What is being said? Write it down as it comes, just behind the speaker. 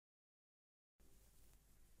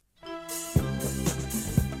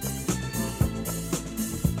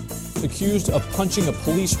accused of punching a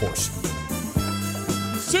police horse.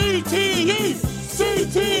 CTE!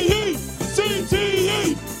 CTE!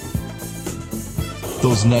 CTE!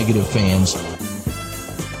 Those negative fans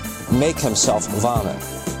make himself vomit.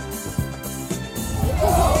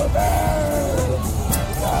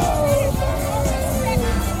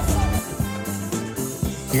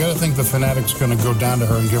 You gotta think the fanatic's gonna go down to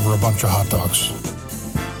her and give her a bunch of hot dogs.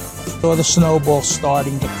 Or the snowball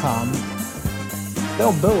starting to come.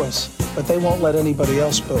 They'll boo us, but they won't let anybody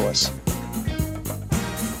else boo us.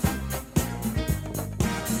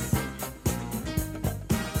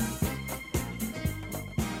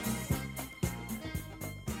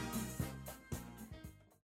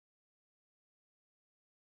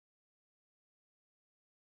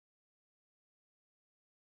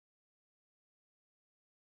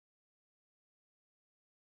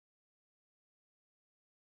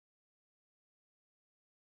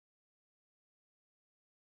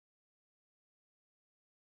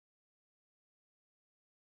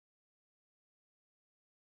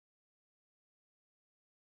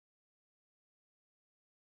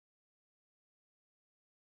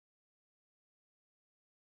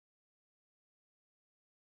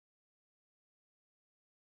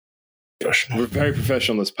 We're very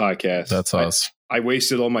professional in this podcast. That's us. I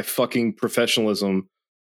wasted all my fucking professionalism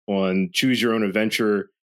on choose your own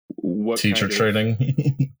adventure. What teacher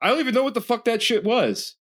training? I don't even know what the fuck that shit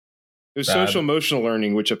was. It was social emotional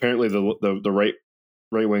learning, which apparently the right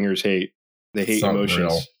wingers hate. They hate emotions.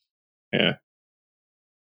 Real. Yeah,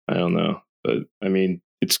 I don't know, but I mean,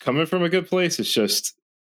 it's coming from a good place. It's just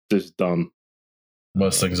dumb.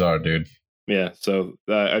 Most things are, dude. Yeah. So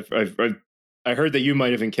I heard that you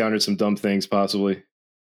might have encountered some dumb things, possibly.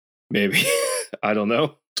 Maybe. I don't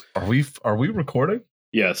know. Are we recording?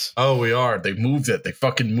 Yes. Oh, we are. They moved it. They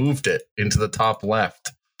fucking moved it into the top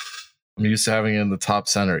left. I'm used to having it in the top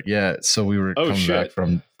center. Yeah. So we were coming back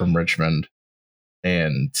from Richmond,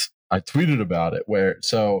 and I tweeted about it.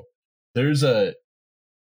 So there's an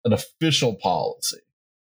official policy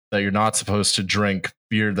that you're not supposed to drink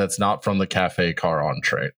beer that's not from the cafe car on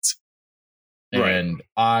trains. Right. And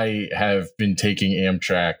I have been taking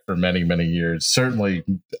Amtrak for many, many years, certainly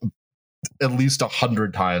at least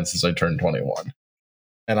 100 times since I turned 21.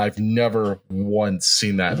 And I've never once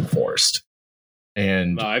seen that enforced.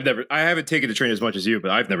 And I haven't taken the train as much as you, but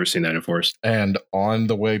I've never seen that enforced. And on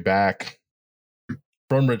the way back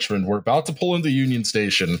from Richmond, we're about to pull into Union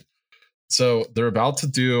Station. So they're about to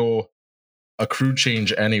do a crew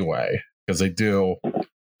change anyway, because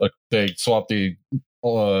they swap the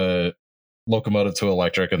locomotive to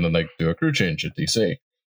electric, and then they do a crew change at DC.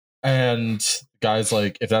 And guys,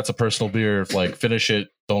 like, if that's a personal beer, like, finish it,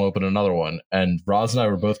 don't open another one. And Roz and I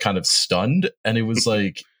were both kind of stunned, and it was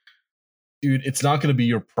like, dude, it's not going to be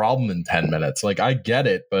your problem in 10 minutes. Like, I get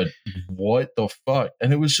it, but what the fuck?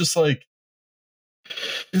 And it was just like,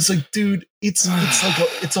 it's like, dude, it's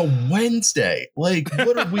a Wednesday. Like,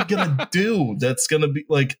 what are we gonna do? That's gonna be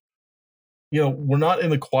like, we're not in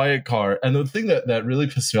the quiet car. And the thing that really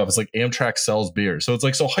pissed me off is, like, Amtrak sells beer. So it's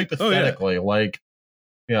like, so hypothetically, like,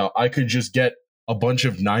 I could just get a bunch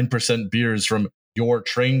of 9% beers from your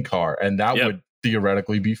train car, and that would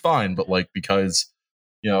theoretically be fine. But, like, because,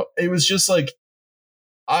 it was just like,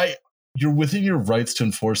 you're within your rights to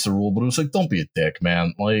enforce the rule, but it was like, don't be a dick,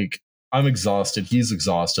 man. Like, I'm exhausted. He's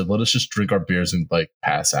exhausted. Let us just drink our beers and, like,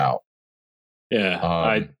 pass out.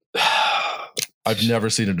 Yeah. I've never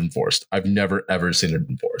seen it enforced. I've never ever seen it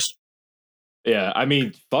enforced. Yeah, I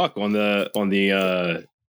mean, fuck, on the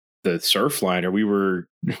Surfliner, we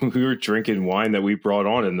were drinking wine that we brought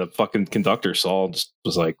on, and the fucking conductor just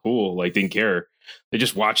was like, cool, like, didn't care. They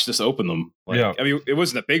just watched us open them. Like, yeah. I mean, it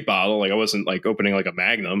wasn't a big bottle. Like, I wasn't, like, opening like a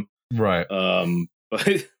Magnum. Right.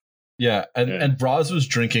 But yeah, and Braz was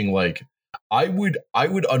drinking, like, I would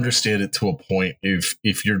understand it to a point if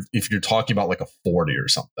you're talking about, like, a 40 or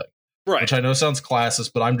something. Right. Which I know sounds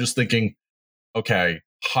classist, but I'm just thinking, okay,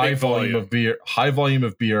 high volume of beer,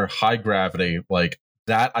 high gravity, like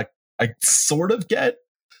that I sort of get.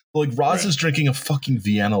 Like, Roz is drinking a fucking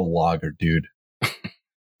Vienna lager, dude.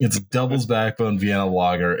 It's Devil's Backbone Vienna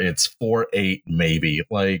lager. It's 4.8 maybe.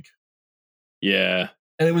 Like, yeah.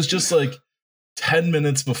 And it was just like 10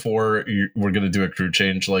 minutes before we're gonna do a crew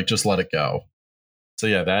change. Like, just let it go. So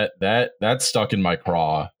yeah, that stuck in my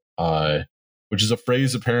craw. Which is a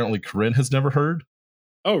phrase apparently Corinne has never heard.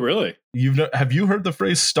 Oh, really? Have you heard the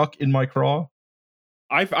phrase "stuck in my craw"?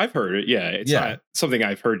 I've heard it. Yeah, it's not something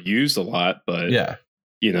I've heard used a lot, but yeah,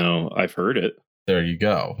 I've heard it. There you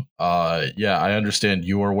go. Yeah, I understand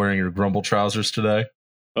you are wearing your Grumble trousers today.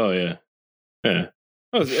 Oh yeah. Oh,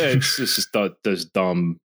 it's just those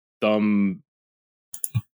dumb.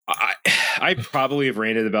 I probably have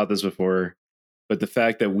ranted about this before, but the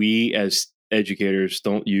fact that we as educators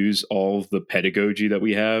don't use all of the pedagogy that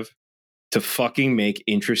we have to fucking make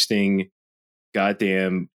interesting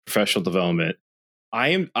goddamn professional development.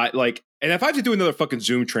 And if I have to do another fucking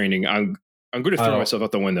Zoom training, I'm going to throw myself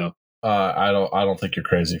out the window. I don't think you're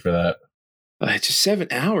crazy for that. It's just 7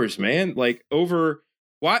 hours, man. Like over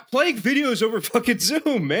what? Playing videos over fucking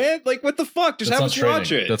Zoom, man. Like what the fuck? Just have us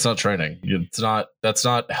watch it. That's not training. That's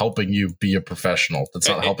not helping you be a professional. That's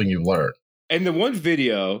not helping you learn. And the one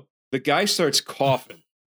video, the guy starts coughing,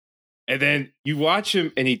 and then you watch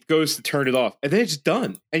him, and he goes to turn it off, and then it's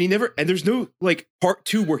done. And there's no like part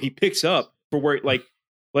 2 where he picks up for where like,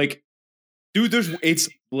 dude, it's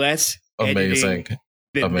less amazing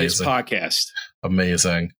than this podcast.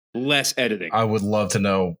 Amazing. Less editing. I would love to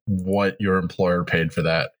know what your employer paid for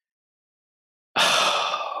that.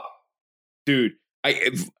 Dude,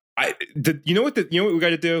 you know what we got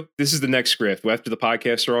to do? This is the next script. After the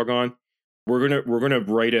podcasts are all gone, we're gonna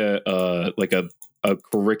write a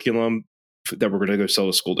curriculum that we're gonna go sell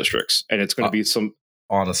to school districts, and it's gonna be some.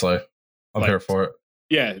 Honestly, I'm here for it.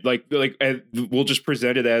 Yeah, and we'll just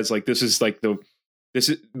present it as like this is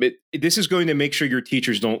going to make sure your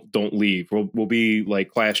teachers don't leave. We'll be like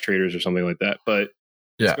class traders or something like that. But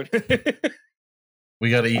yeah, we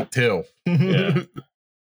got to eat too. Yeah,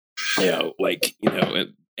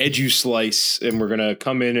 EduSlice, and we're gonna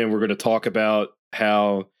come in and we're gonna talk about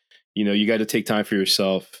how you got to take time for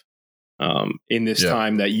yourself in this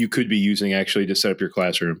time that you could be using actually to set up your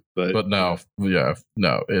classroom. But no,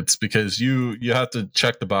 it's because you have to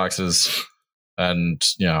check the boxes and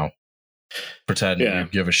pretend you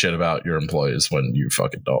give a shit about your employees when you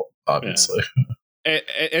fucking don't, obviously. Yeah.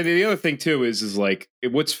 And the other thing too is like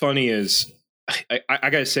what's funny is I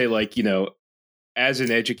gotta say, like, as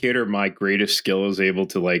an educator, my greatest skill is able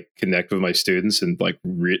to like connect with my students and like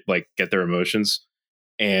get their emotions.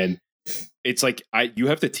 And it's like you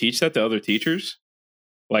have to teach that to other teachers.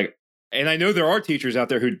 Like, and I know there are teachers out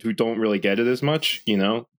there who don't really get it as much,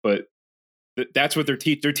 but that's what they're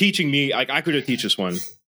teaching me. Like, I could have teach this one.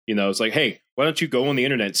 It's like, hey, why don't you go on the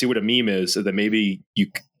internet and see what a meme is, so that maybe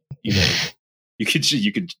you could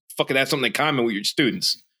fucking have something in common with your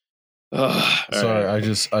students. Sorry,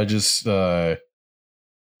 right. I just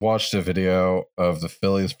watched a video of the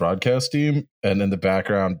Phillies broadcast team, and in the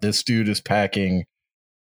background, this dude is packing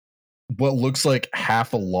what looks like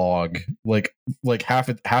half a log, like half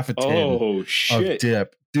a tin of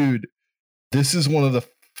dip. Dude, this is one of the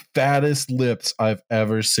fattest lips I've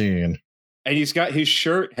ever seen. And his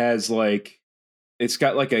shirt has it's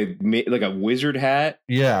got like a wizard hat,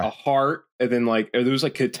 a heart, and then are those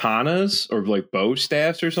like katanas or like bow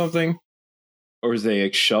staffs or something, or is they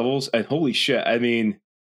like shovels? And holy shit, I mean,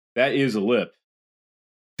 that is a lip,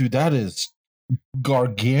 dude. That is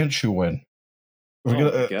gargantuan.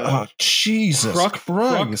 Jesus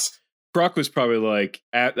Christ. Kruk was probably like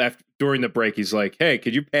during the break, he's like, hey,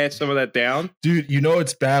 could you pass some of that down? Dude,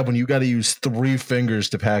 it's bad when you got to use 3 fingers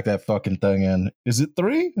to pack that fucking thing in. Is it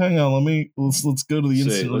 3? Hang on, let's go to the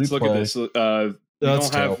instant Let's replay. Look at this. We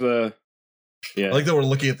don't have the... Yeah. I like that we're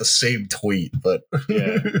looking at the same tweet, but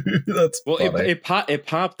yeah. That's well, funny. It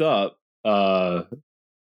popped up because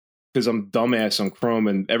I'm dumbass on Chrome,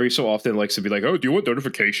 and every so often it likes to be like, oh, do you want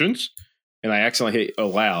notifications? And I accidentally hit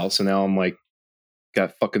allow, so now I'm like,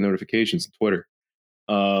 got fucking notifications on Twitter.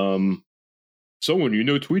 Someone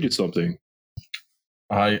tweeted something.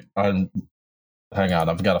 I'm hang on,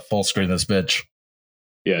 I've got to full screen this bitch.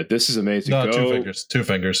 Yeah, this is amazing. No, 2 fingers. 2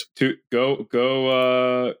 fingers. Go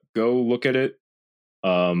look at it.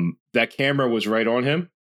 That camera was right on him.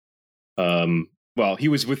 Well, he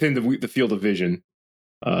was within the field of vision.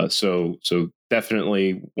 So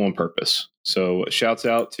definitely on purpose. So shouts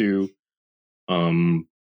out to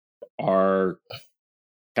our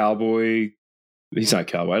cowboy. He's not a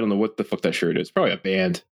cowboy. I don't know what the fuck that shirt is. Probably a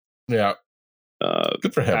band. Yeah.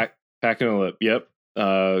 Good for him. Packing a lip. Yep.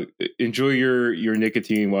 Enjoy your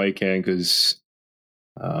nicotine while you can, because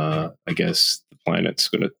I guess the planet's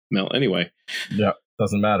gonna melt anyway. Yeah,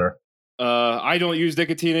 doesn't matter. I don't use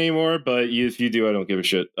nicotine anymore, but if you do, I don't give a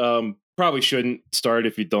shit. Probably shouldn't start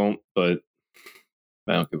if you don't, but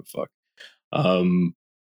I don't give a fuck.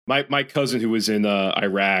 My cousin who was in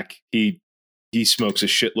Iraq, he smokes a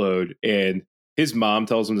shitload, and his mom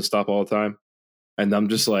tells him to stop all the time. And I'm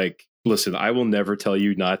just like, listen, I will never tell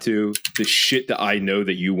you not to. The shit that I know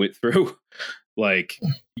that you went through, like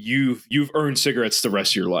you've earned cigarettes the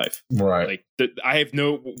rest of your life, right? Like I have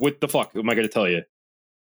what the fuck am I going to tell you?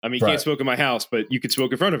 I mean, you can't smoke in my house, but you can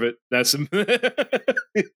smoke in front of it. That's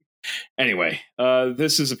anyway.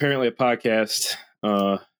 This is apparently a podcast.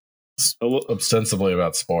 ostensibly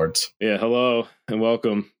about sports. Yeah, hello and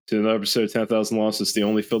welcome to another episode of 10,000 Losses, the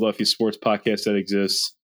only Philadelphia sports podcast that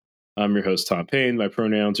exists. I'm your host, Tom Payne. My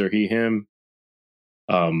pronouns are he, him.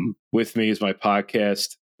 With me is my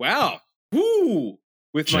podcast. Wow. Woo!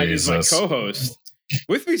 With my co-host.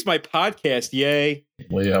 With me is my podcast. Yay.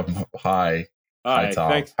 Liam, hi. Hi,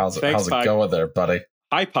 Tom. Thanks, how's it going there, buddy?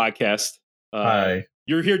 Hi, podcast. Hi.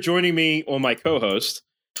 You're here joining me on my co-host.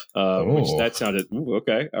 Which that sounded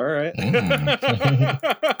okay. All right.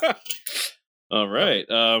 All right.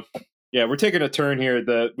 Yeah, we're taking a turn here.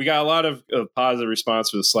 We got a lot of positive response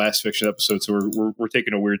for this last fiction episode, so we're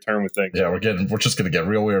taking a weird turn with things. Yeah, we're just gonna get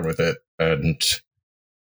real weird with it, and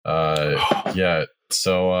yeah.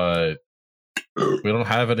 So we don't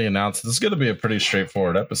have any announcements. This is gonna be a pretty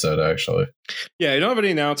straightforward episode, actually. Yeah, I don't have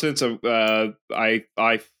any announcements. I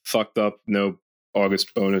fucked up. No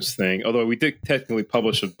August bonus thing. Although we did technically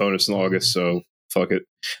publish a bonus in August, so fuck it.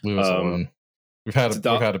 Leave us alone. We've had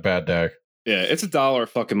a bad day. Yeah, it's $1 a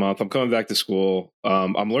fucking month. I'm coming back to school.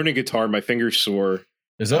 I'm learning guitar. My fingers sore.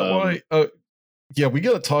 Is that why? Yeah, we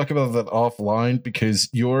got to talk about that offline because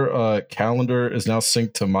your calendar is now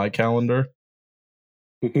synced to my calendar.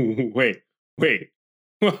 Wait. Wait,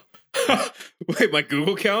 my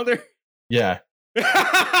Google Calendar? Yeah.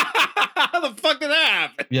 How the fuck did that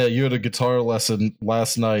happen? Yeah, you had a guitar lesson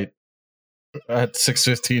last night at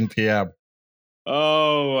 6:15 p.m.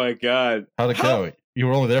 Oh my god. How'd it go? You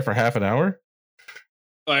were only there for half an hour?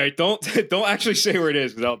 All right, don't actually say where it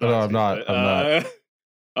is without. No, I'm not.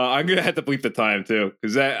 I'm gonna have to bleep the time too,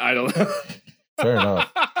 because I don't know. Fair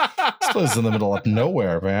enough. This place is in the middle of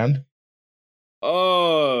nowhere, man.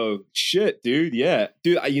 Oh shit, dude! Yeah,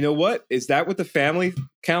 dude. You know what? Is that what the family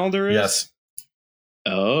calendar is? Yes.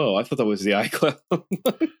 Oh, I thought that was the iCloud.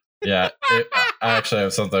 Yeah, I actually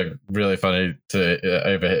have something really funny I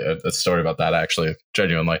have a story about that, actually,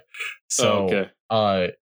 genuinely. So,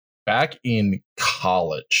 back in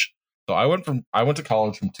college, so I went to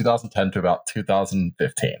college from 2010 to about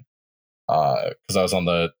 2015, because I was on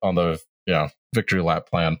the victory lap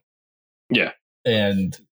plan. Yeah,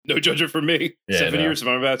 and no judgment for me. Yeah, 7 years of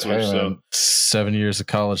my bachelor's. So 7 years of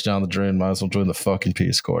college down the drain. Might as well join the fucking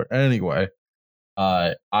Peace Corps. Anyway,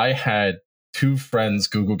 I had 2 friends'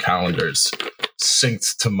 Google calendars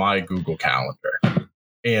synced to my Google Calendar,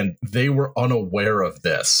 and they were unaware of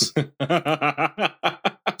this.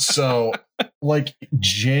 So, like,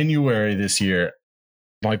 January this year,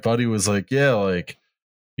 my buddy was like, yeah, like,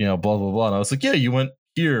 blah, blah, blah. And I was like, yeah, you went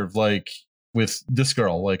here, like, with this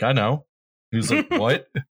girl. Like, I know. He was like, what?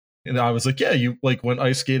 And I was like, yeah, you, like, went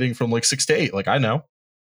ice skating from, like, 6 to 8. Like, I know.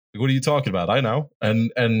 What are you talking about? I know.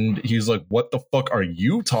 And he's like, what the fuck are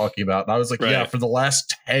you talking about? And I was like, right. Yeah, for the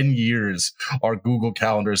last 10 years, our Google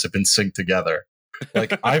calendars have been synced together.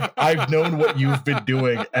 Like, I've known what you've been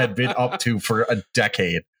doing and been up to for a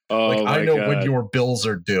decade. Oh, like, I know God. when your bills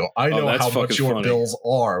are due. I know how much your bills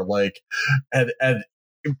are. Like, and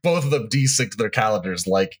both of them desynced their calendars,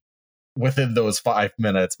 like, within those 5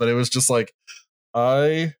 minutes. But it was just like,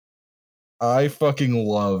 I fucking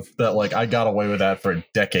love that, like, I got away with that for a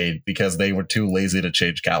decade because they were too lazy to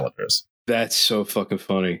change calendars. That's so fucking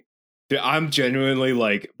funny. Dude, I'm genuinely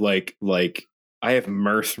like I have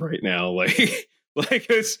mirth right now. Like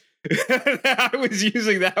it's I was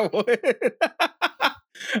using that one.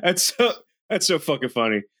 That's so fucking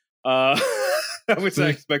funny. I was not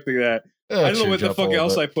expecting that. I don't know what the fuck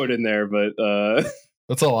else I put in there, but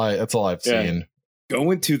that's all I've seen.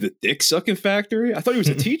 Going to the dick sucking factory? I thought he was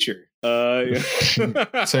a teacher. Same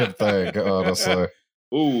thing, honestly.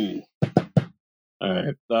 Ooh. All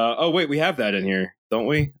right. Oh wait, we have that in here, don't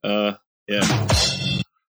we? Yeah.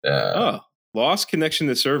 Oh, lost connection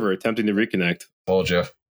to server. Attempting to reconnect. Told you.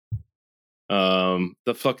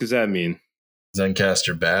 The fuck does that mean?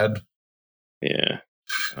 Zencastr bad. Yeah.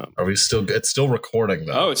 Are we still? It's still recording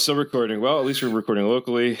though. Oh, it's still recording. Well, at least we're recording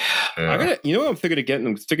locally. Yeah. What I'm thinking of getting?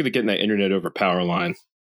 I'm thinking of getting that internet over power line.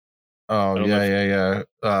 Oh yeah.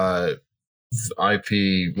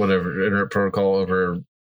 IP, whatever, internet protocol over,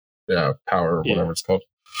 power, whatever it's called.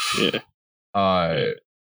 Yeah.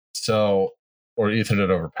 So, or Ethernet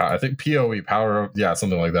over power. I think PoE, power,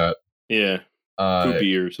 something like that. Yeah.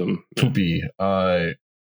 Poopy or something. Poopy.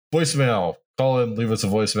 Voicemail. Call in, leave us a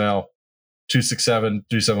voicemail.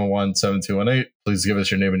 267-371-7218. Please give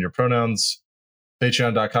us your name and your pronouns.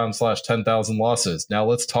 Patreon.com/10,000 losses. Now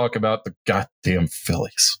let's talk about the goddamn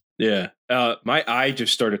Phillies. Yeah. My eye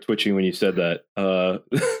just started twitching when you said that.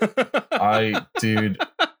 Dude,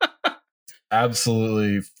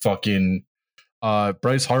 absolutely fucking.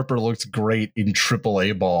 Bryce Harper looked great in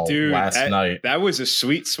AAA ball last night. That was a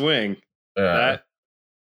sweet swing. Yeah.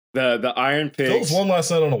 The Iron Pigs. Phil's won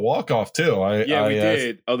last night on a walk-off too. We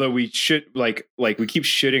did. Although we should like we keep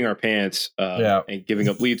shitting our pants and giving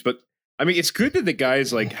up leads. But I mean, it's good that the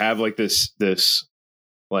guys like have like this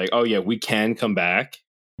like, oh yeah, we can come back.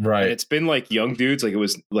 Right. And it's been like young dudes. Like it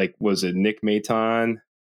was it Nick Maton?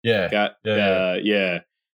 Yeah.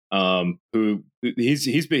 Who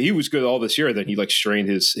he was good all this year. Then he like strained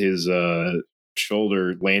his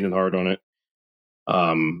shoulder, landing hard on it.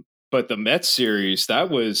 But the Mets series, that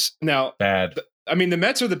was now bad. I mean, the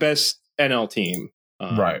Mets are the best NL team.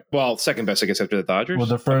 Right. Well, second best, I guess, after the Dodgers. Well,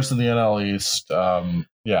 they're first in the NL East.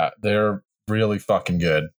 They're really fucking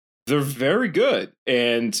good. They're very good.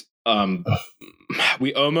 And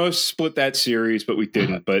we almost split that series, but we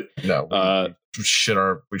didn't. But no, we shit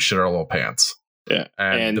our little pants. Yeah.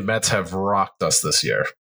 And the Mets have rocked us this year.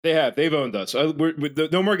 They've owned us.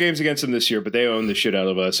 No more games against them this year, but they own the shit out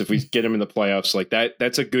of us. If we get them in the playoffs like that,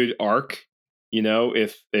 that's a good arc. You know,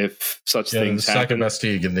 if such things happen. Second best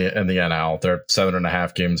team in the NL. They're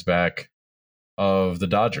 7.5 games back of the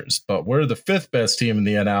Dodgers, but we're the 5th best team in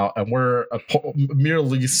the NL, and we're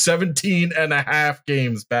merely 17.5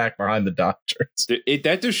 games back behind the Dodgers.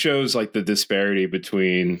 That just shows like the disparity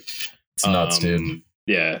between. It's nuts, dude.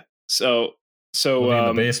 Yeah. So in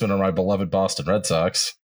the basement are my beloved Boston Red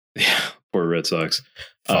Sox. Yeah, poor Red Sox.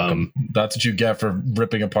 Fuck them. That's what you get for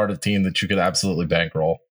ripping apart a team that you could absolutely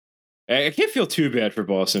bankroll. I can't feel too bad for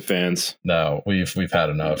Boston fans. No, we've had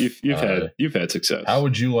enough. You've had success. How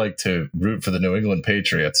would you like to root for the New England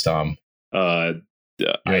Patriots, Tom?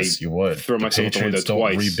 Yes, you would. Throw myself out the window Patriots don't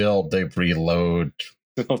twice. Rebuild; they reload.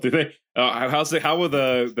 Oh, do they? How will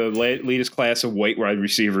the latest class of white wide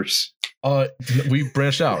receivers? We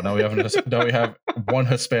branched out. Now we have one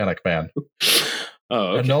Hispanic man. Oh,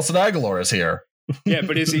 okay. And Nelson Aguilar is here. Yeah,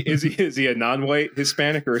 but is he a non-white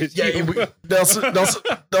Hispanic or is he?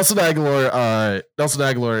 Nelson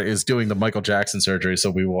Aguilar is doing the Michael Jackson surgery, so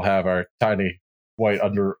we will have our tiny white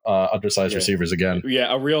undersized receivers again.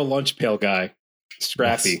 Yeah, a real lunch pail guy,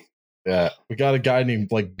 scrappy. Yes. Yeah, we got a guy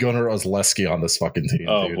named like Gunnar Ozleski on this fucking team.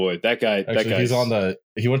 Oh dude. boy, that guy. Actually,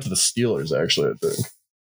 he went to the Steelers. Actually, I think.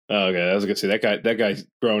 Oh, okay, I was gonna say that guy's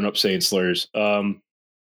growing up saying slurs.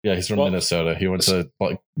 Yeah, he's from Minnesota. He went to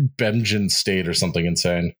like Benjamin State or something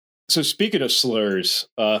insane. So speaking of slurs,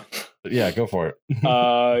 yeah, go for it.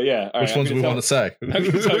 Yeah, which ones do we want to say? I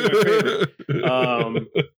can tell you my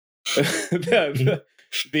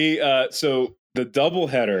favorite. So the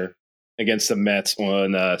doubleheader against the Mets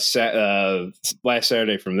on last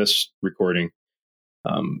Saturday from this recording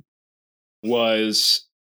was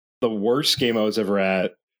the worst game I was ever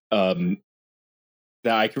at.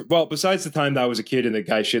 That I could, well, besides the time that I was a kid and the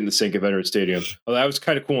guy shit in the sink at Veterans Stadium, well, that was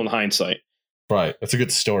kind of cool in hindsight. Right, that's a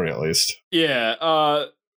good story at least. Yeah,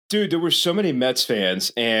 dude, there were so many Mets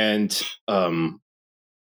fans, and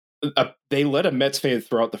they let a Mets fan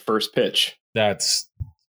throw out the first pitch. That's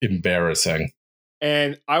embarrassing.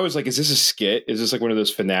 And I was like, "Is this a skit? Is this like one of those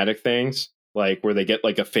fanatic things, like where they get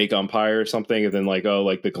like a fake umpire or something, and then like, oh,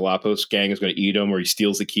 like the Galapagos gang is going to eat him, or he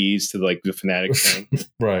steals the keys to like the fanatic thing?"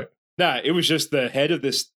 Right. Nah, it was just the head of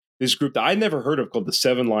this group that I never heard of called the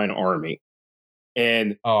 7-Line Army.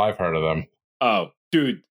 And I've heard of them. Oh,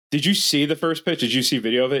 dude, did you see the first pitch? Did you see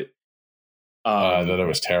video of it? That it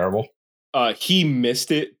was terrible. He missed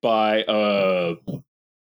it by a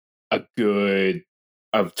good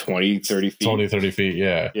of 20, 30 feet. 20, 30 feet,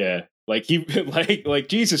 yeah. Yeah. Like he like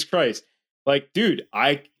Jesus Christ. Like, dude,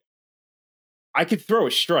 I could throw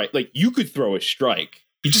a strike. Like you could throw a strike.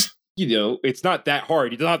 You just it's not that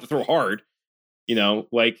hard. You don't have to throw hard.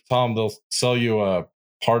 Like Tom, they'll sell you a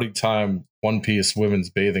party time one-piece women's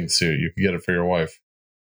bathing suit. You can get it for your wife.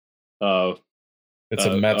 It's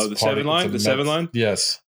a Mets the party. 7-Line? The 7-Line?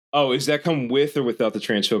 Yes. Oh, is that come with or without the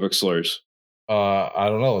transphobic slurs? I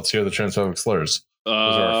don't know. Let's hear the transphobic slurs. Those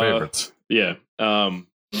are our favorites. Yeah.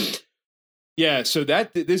 Yeah, so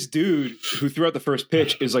this dude who threw out the first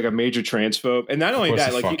pitch is like a major transphobe. And not only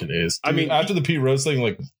that, like fucking is. Dude, I mean, after the Pete Rose thing,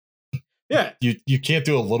 like yeah, you can't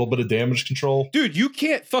do a little bit of damage control. Dude, you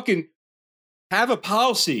can't fucking have a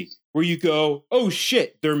policy where you go, oh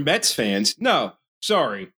shit, they're Mets fans. No,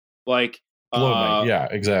 sorry. Like, yeah,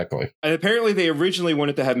 exactly. And apparently they originally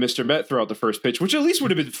wanted to have Mr. Met throw out the first pitch, which at least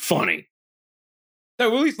would have been funny.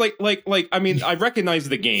 No, at least like I mean, I recognize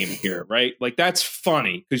the game here, right? Like that's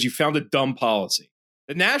funny because you found a dumb policy.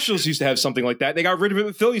 The Nationals used to have something like that. They got rid of it.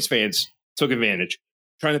 The Phillies fans took advantage,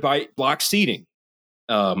 trying to block seating.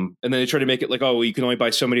 And then they try to make it like, oh, well, you can only buy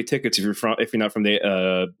so many tickets if you're not from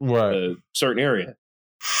the certain area.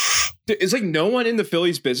 It's like no one in the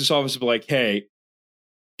Phillies business office would be like, hey,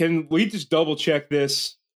 can we just double check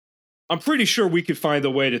this? I'm pretty sure we could find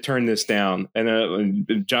a way to turn this down. And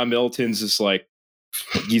John Middleton's just like,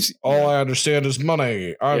 all I understand is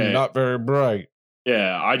money. I'm not very bright.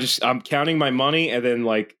 Yeah, I'm counting my money, and then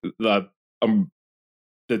like the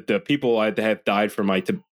people I have died from my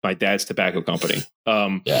dad's tobacco company.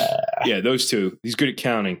 Yeah, those two. He's good at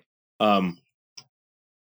counting. Like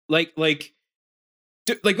what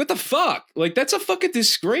the fuck? Like that's a fucking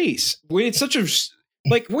disgrace. It's such a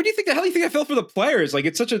like. What do you think? How do you think I felt for the players? Like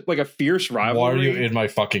it's such a fierce rivalry. Why are you in my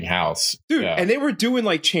fucking house, dude? Yeah. And they were doing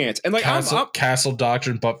like chants and like Castle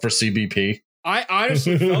Doctrine, but for CBP. I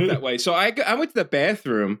honestly felt that way. So I went to the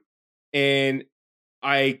bathroom and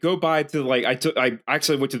I go by to like I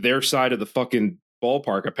actually went to their side of the fucking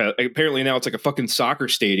ballpark. Apparently now it's like a fucking soccer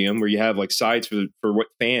stadium where you have like sides for what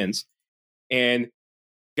fans. And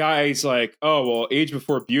guys like, oh well, age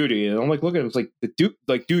before beauty. And I'm like, look at him. It's like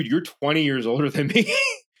dude, you're 20 years older than me.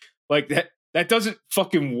 Like that doesn't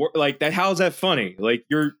fucking work. Like that. How's that funny? Like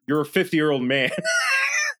you're a 50-year-old man.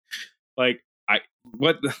 Like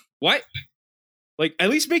what? Like at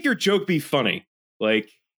least make your joke be funny.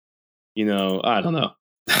 Like, I don't know.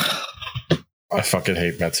 I fucking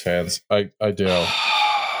hate Mets fans. I do.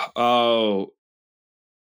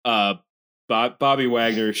 Bobby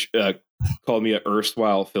Wagner called me an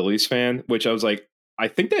erstwhile Phillies fan, which I was like, I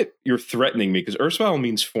think that you're threatening me because erstwhile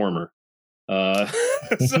means former. So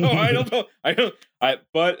I don't know.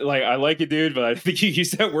 But like I like it, dude, but I think you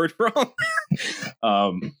used that word wrong.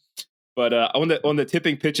 But on the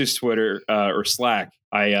Tipping Pitches Twitter or Slack,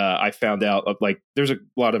 I found out like there's a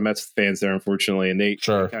lot of Mets fans there, unfortunately, and they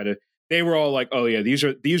were all like, "Oh yeah, these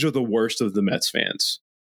are the worst of the Mets fans."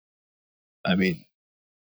 I mean,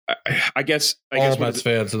 I guess all Mets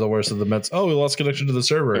fans are the worst of the Mets. Oh, we lost connection to the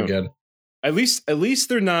server again. At least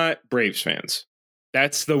they're not Braves fans.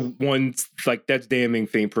 That's the one like that's damning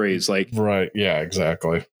thing praise. Like right, yeah,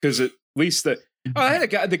 exactly. Because at least I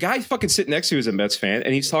had the guy fucking sitting next to me is a Mets fan,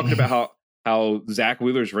 and he's talking about how Zach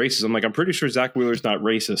Wheeler's racist. I'm like, I'm pretty sure Zach Wheeler's not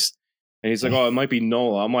racist. And he's like, oh, it might be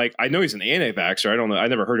Nola. I'm like, I know he's an anti-vaxxer. I don't know. I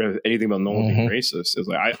never heard of anything about Nola being racist. It's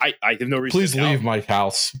like, I have no reason. Please leave my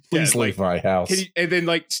house. Please leave my house. And then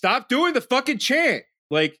like, stop doing the fucking chant.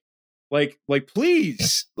 Like,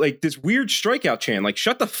 please, like this weird strikeout chant. Like,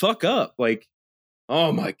 shut the fuck up. Like,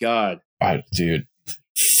 oh my God. Dude.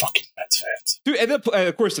 Fucking Mets fans, dude, and then,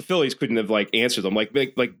 of course the Phillies couldn't have like answered them. Like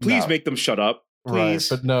please make them shut up,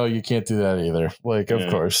 please. Right, but no, you can't do that either. Like, of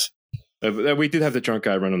course, we did have the drunk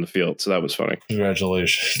guy run on the field, so that was funny.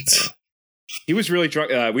 Congratulations. He was really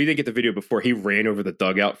drunk. We didn't get the video before. He ran over the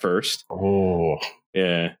dugout first. Oh,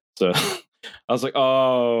 yeah. So I was like,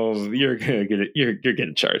 "Oh, you're gonna get it. You're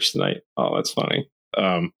getting charged tonight." Oh, that's funny.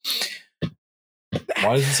 Why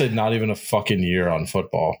does it say not even a fucking year on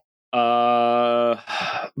football? Deshaun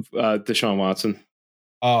Watson.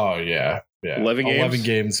 Oh yeah. 11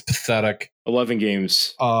 games. Pathetic. 11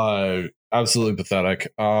 games. Absolutely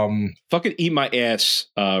pathetic. Fucking eat my ass.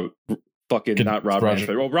 Fucking not Rob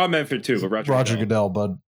Manfred. Well, Rob Manfred too, but Roger Goodell,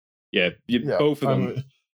 bud. Yeah, both of them.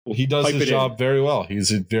 He does his job very well. He's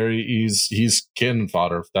cannon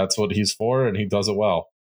fodder. That's what he's for, and he does it well.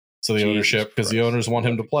 So the ownership, because the owners want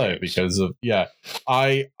him to play because of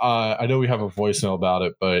I know we have a voicemail about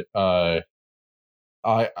it, but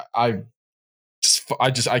I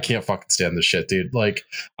can't fucking stand this shit, dude. Like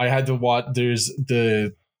I had to watch. There's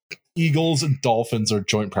the Eagles and Dolphins are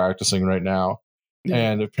joint practicing right now,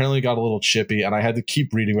 and apparently got a little chippy. And I had to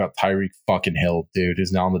keep reading about Tyreek fucking Hill, dude,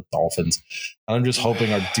 who's now on the Dolphins. And I'm just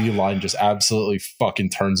hoping our D line just absolutely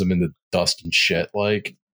fucking turns him into dust and shit.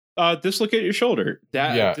 Like. Dislocate your shoulder.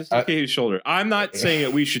 Dislocate your shoulder. I'm not saying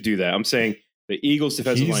that we should do that. I'm saying the Eagles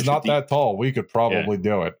defensive line. He's not that tall. We could probably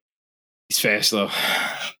do it. He's fast though.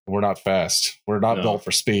 We're not fast. We're not built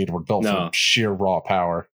for speed. We're built for sheer raw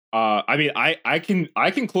power. I mean, I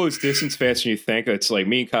can close distance faster than you think. It's like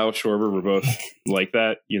me and Kyle Schwarber were both like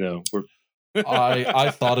that. You know, we're.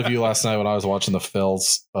 I thought of you last night when I was watching the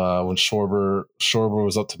Phils when Schwarber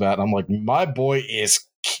was up to bat, and I'm like, my boy is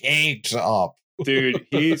caked up. Dude,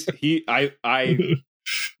 my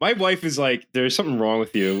wife is like, there's something wrong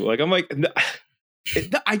with you. Like, I'm like,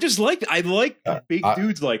 I like big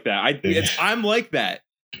dudes like that. I'm like that,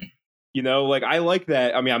 you know, like I like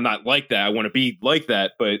that. I mean, I'm not like that. I want to be like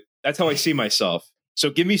that, but that's how I see myself. So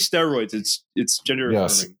give me steroids. It's gender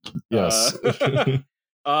affirming. Yes.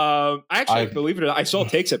 Actually, believe it or not, I saw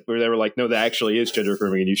takes where they were like, no, that actually is gender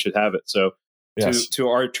affirming and you should have it. So to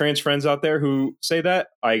our trans friends out there who say that,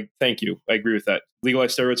 I thank you. I agree with that.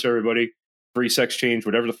 Legalize steroids for everybody. Free sex change,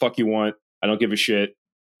 whatever the fuck you want. I don't give a shit.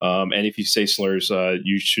 And if you say slurs,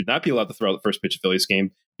 you should not be allowed to throw out the first pitch of Phillies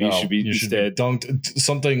game You should be instead dunked.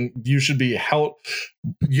 Something you should be held.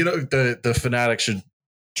 You know, the fanatic should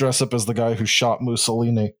dress up as the guy who shot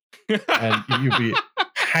Mussolini, and you'd be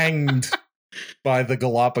hanged by the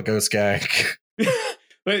Galapagos gang.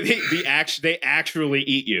 But they actually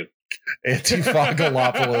eat you. Antifa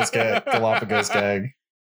Galapagos gang.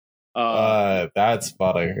 That's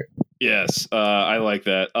funny. Yes, I like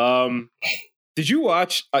that. Did you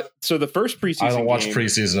watch? So the first preseason. I don't watch game,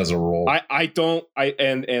 preseason as a rule. I don't. I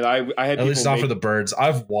had at least not for the Birds.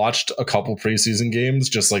 I've watched a couple preseason games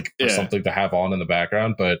just like for something to have on in the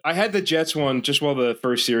background. But I had the Jets one just while the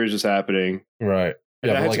first series was happening. Right.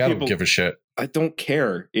 Yeah, but like I don't give a shit. I don't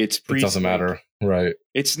care. It's preseason. It doesn't matter. Right.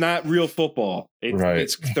 It's not real football.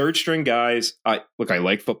 It's third string guys. I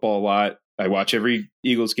like football a lot. I watch every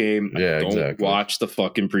Eagles game. Yeah, I don't watch the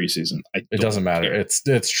fucking preseason. It doesn't matter. Care.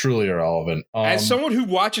 It's truly irrelevant. As someone who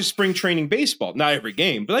watches spring training baseball, not every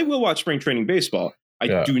game, but I will watch spring training baseball.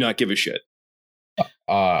 I do not give a shit.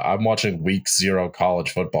 I'm watching week 0 college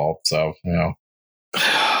football, so you know.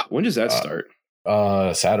 When does that start?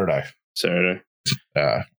 Saturday.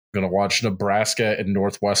 Yeah. I'm gonna watch Nebraska and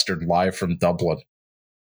Northwestern live from Dublin.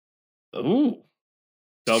 Ooh.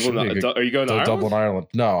 Dublin? Are you going to Ireland? Dublin, Ireland?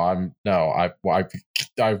 No,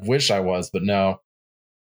 I wish I was, but no.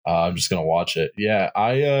 I'm just gonna watch it. Yeah,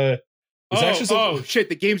 shit!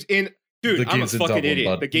 The game's in. Dude, I'm a fucking Dublin,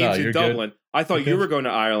 idiot. The game's in Dublin. Good. I thought you were going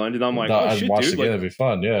to Ireland, and I'm like, oh shit, dude! Like, it'd be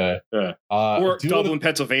fun. Yeah. Or Dublin,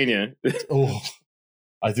 Pennsylvania.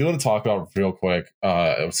 I do want to talk about real quick.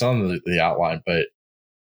 It's on the outline, but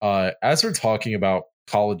as we're talking about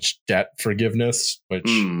college debt forgiveness,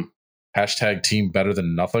 which. Hashtag team better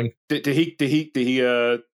than nothing. Did he come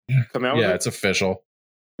out with it? Yeah, it's official.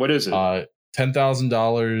 What is it?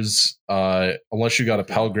 $10,000 unless you got a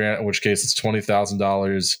Pell Grant, in which case it's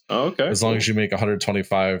 $20,000. Oh, okay. As long as you make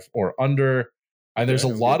 125 or under. And there's a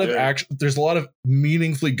lot of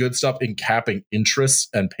meaningfully good stuff in capping interest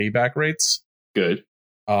and payback rates. Good.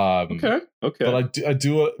 Okay. But I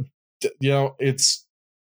do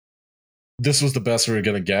this was the best we were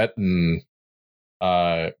gonna get, and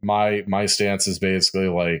my stance is basically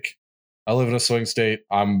like I live in a swing state.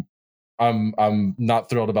 I'm not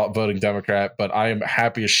thrilled about voting Democrat, but I am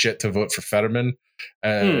happy as shit to vote for Fetterman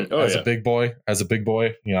a big boy,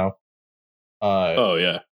 you know.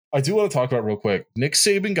 I do want to talk about real quick. Nick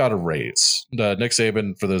Saban got a raise. Nick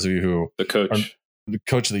Saban, for those of you who the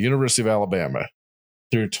coach of the University of Alabama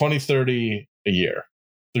through 2030 the year.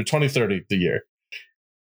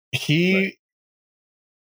 He's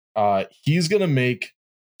gonna make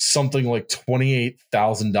something like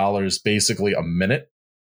 $28,000 basically a minute,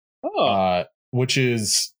 which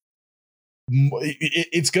is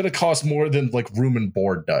it's gonna cost more than like room and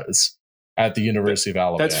board does at the University of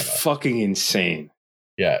Alabama. That's fucking insane.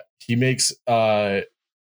 Yeah, he makes the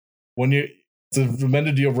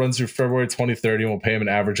amended deal runs through February 2030 and will pay him an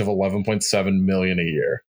average of $11.7 million a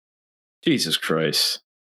year. Jesus Christ.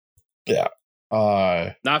 Yeah.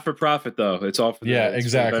 Not for profit though. It's all for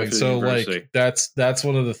exactly. So like that's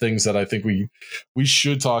one of the things that I think we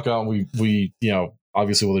should talk about. We you know,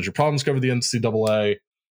 obviously Will There's Your Problems cover the NCAA.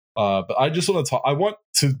 But I just want to talk. I want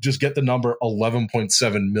to just get the number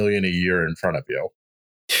 11.7 million a year in front of you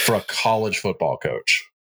for a college football coach.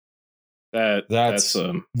 That's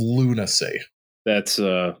lunacy. That's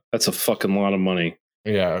a fucking lot of money.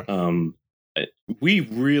 Yeah. We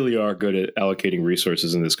really are good at allocating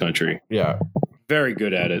resources in this country. Yeah. Very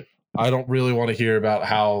good at it. I don't really want to hear about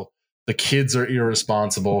how the kids are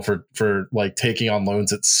irresponsible for like taking on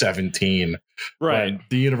loans at 17. Right.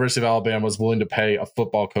 The University of Alabama was willing to pay a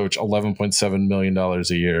football coach $11.7 million a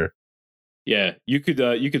year. Yeah. You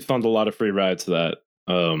could fund a lot of free rides to that.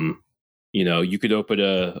 You know, you could open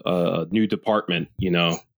a new department, you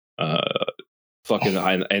know, fucking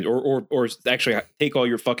or actually take all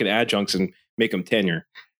your fucking adjuncts and make them tenure.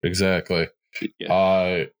 Exactly.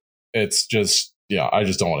 Yeah. It's just I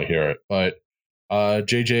just don't want to hear it. But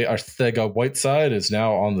JJ Arcega-Whiteside is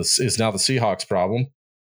now the Seahawks problem.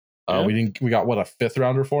 We got what, a 5th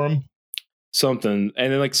rounder for him? Something.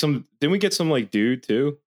 And then like didn't we get some like dude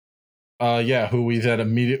too? Who we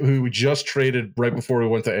just traded right before we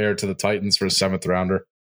went to air to the Titans for a 7th rounder.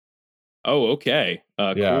 Oh, okay.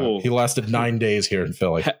 Cool. He lasted 9 days here in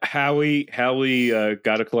Philly. Howie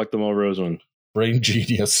got to collect them all, Roseman. Brain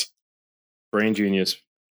genius.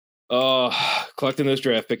 Collecting those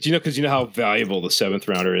draft picks. Because you know how valuable the 7th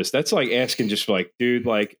rounder is. That's like asking just like, dude,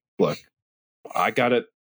 like, look, I gotta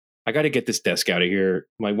get this desk out of here.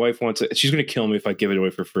 My wife wants it. She's gonna kill me if I give it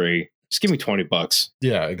away for free. Just give me $20.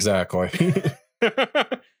 Yeah, exactly.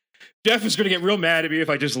 Jeff is going to get real mad at me if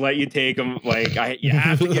I just let you take them. Like you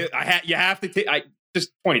have to take.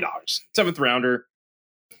 just $20, 7th rounder.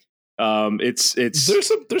 It's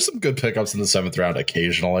there's some good pickups in the 7th round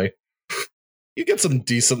occasionally. You get some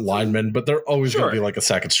decent linemen, but they're always going to be like a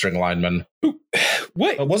second string lineman.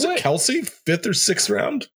 Was it Kelsey 5th or 6th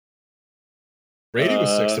round? Brady was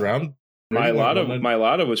 6th round.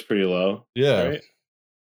 Mailata was pretty low. Yeah. Right?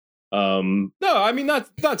 No, I mean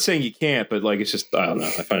not saying you can't, but like it's just I don't know.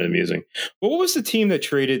 I find it amusing. But what was the team that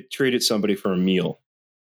traded somebody for a meal?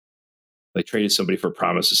 Like traded somebody for a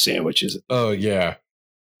promise of sandwiches. Oh yeah,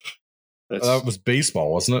 that was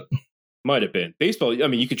baseball, wasn't it? Might have been baseball. I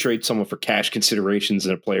mean, you could trade someone for cash considerations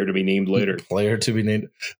and a player to be named later. Player to be named.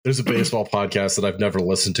 There's a baseball podcast that I've never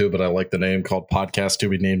listened to, but I like the name, called Podcast to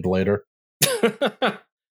be Named Later. That's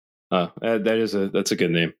a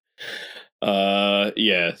good name.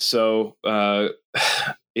 Yeah. So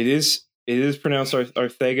it is pronounced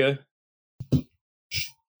Arthega.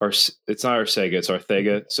 Or it's not Arcega, it's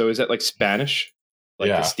Arthega. So is that like Spanish, like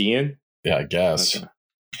Castilian? Yeah, I guess. Okay.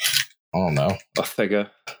 I don't know.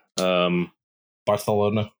 Arthega.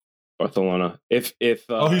 Barcelona. If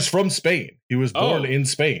he's from Spain. He was born in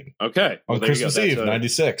Spain. Okay. On Christmas Eve,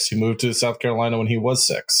 96. He moved to South Carolina when he was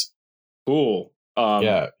 6. Cool.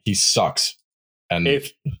 Yeah, he sucks. And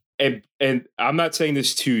and I'm not saying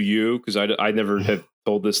this to you because I never have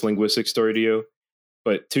told this linguistic story to you,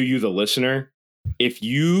 but to you, the listener, if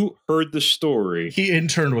you heard the story, he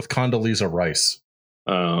interned with Condoleezza Rice.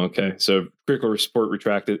 Oh, okay. So critical report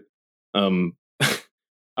retracted.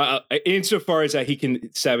 Insofar as that he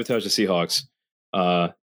can sabotage the Seahawks.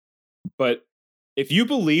 But if you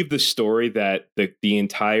believe the story that the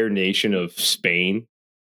entire nation of Spain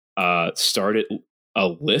started a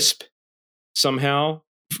lisp somehow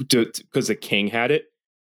because the king had it,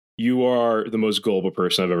 you are the most gullible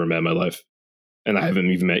person I've ever met in my life. And I haven't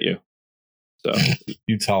even met you. So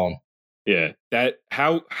you tell him. Yeah. That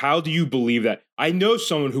how do you believe that? I know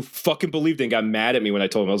someone who fucking believed it and got mad at me when I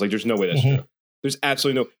told him. I was like, there's no way that's true. There's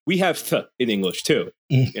absolutely no. We have th in English too.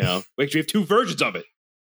 You know, we have 2 versions of it.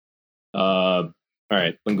 All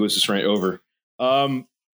right, linguistics rant over.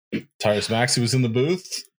 Tyrese Maxey was in the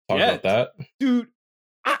booth. Talk about that, dude.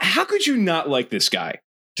 How could you not like this guy?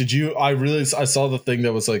 Did you? I saw the thing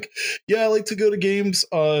that was like, yeah, I like to go to games.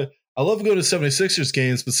 I love going to 76ers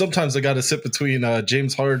games, but sometimes I got to sit between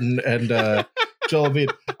James Harden and Joel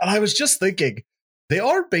Embiid. And I was just thinking, they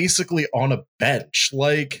are basically on a bench.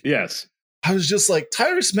 Like, yes. I was just like,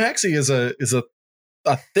 Tyrese Maxey is a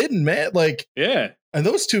thin man. Like, yeah. And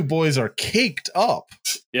those 2 boys are caked up.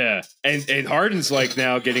 Yeah. And Harden's like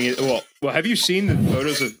now getting it. Well, have you seen the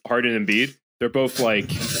photos of Harden and Embiid? They're both like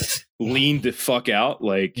leaned the fuck out,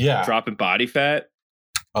 like dropping body fat.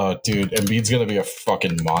 Oh, dude, Embiid's gonna be a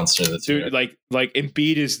fucking monster. That's dude, like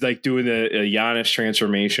Embiid is like doing a Giannis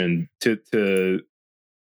transformation to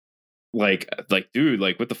like dude,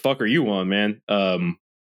 like what the fuck are you on, man?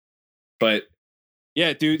 But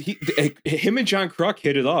yeah, dude, him and John Kruk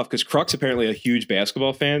hit it off because Kruk's apparently a huge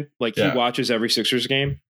basketball fan. Like he watches every Sixers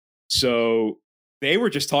game, so they were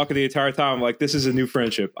just talking the entire time. I'm like, this is a new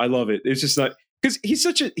friendship. I love it. It's just not because he's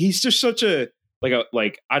just such a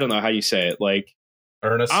I don't know how you say it, like.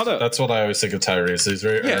 Earnest. That's what I always think of Tyrese. He's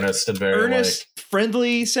very earnest and very earnest,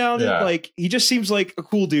 friendly sounding. Yeah. Like he just seems like a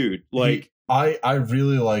cool dude. Like I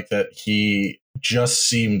really like that he just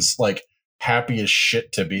seems like happy as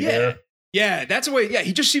shit to be there. Yeah, that's the way. Yeah,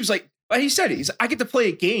 he just seems like he said it. I get to play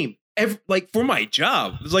a game for my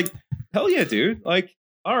job. It's like hell yeah, dude. Like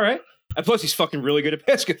all right. And plus, he's fucking really good at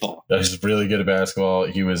basketball. He's really good at basketball.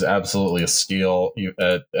 He was absolutely a steal.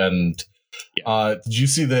 Did you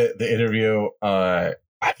see the interview? It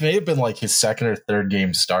may have been like his 2nd or 3rd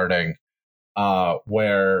game starting,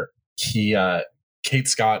 where Kate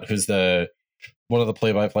Scott, who's one of the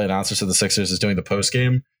play-by-play announcers of the Sixers, is doing the post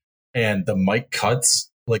game, and the mic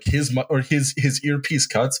cuts, like his earpiece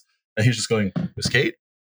cuts, and he's just going, "Is Kate?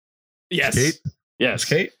 Yes, Kate? Yes, Is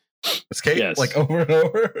Kate? It's Kate," yes. Like over and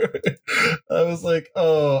over. I was like,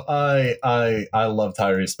 "Oh, I love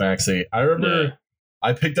Tyrese Maxey." I remember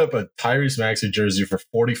I picked up a Tyrese Maxey jersey for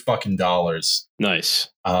 $40 Nice.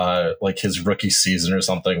 Like his rookie season or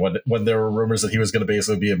something. When there were rumors that he was going to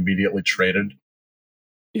basically be immediately traded.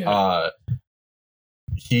 Yeah.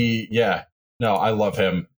 No, I love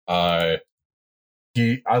him. I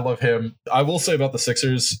love him. I will say about the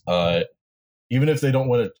Sixers, even if they don't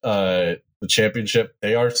win the championship,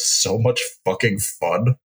 they are so much fucking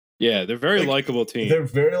fun. Yeah, they're very likable team. They're a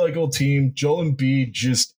very likable team. Joel Embiid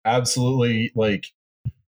just absolutely like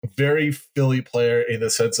very Philly player in the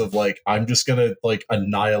sense of like, I'm just gonna like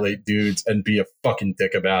annihilate dudes and be a fucking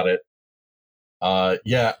dick about it. I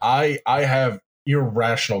have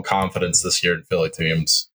irrational confidence this year in Philly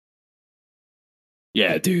teams.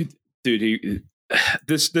 Yeah, dude,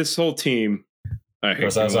 this whole team. All right, here,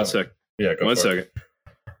 Was give me that- one sec. Yeah, go One for it.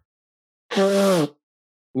 second.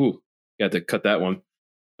 Ooh, got to cut that one.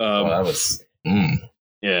 Well, that was.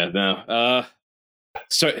 Yeah, no.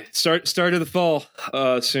 Start of the fall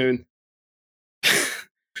soon.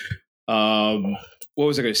 What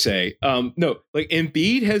was I going to say? No, like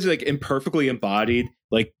Embiid has like imperfectly embodied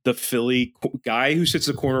like the Philly guy who sits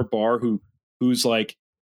in the corner bar who's like,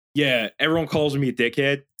 yeah, everyone calls me a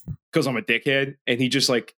dickhead because I'm a dickhead, and he just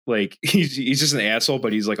like he's just an asshole,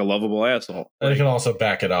 but he's like a lovable asshole. And you can also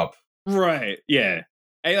back it up. Right? Yeah,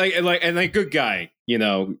 and good guy,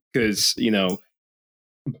 because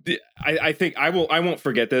I think I won't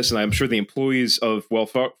forget this, and I'm sure the employees of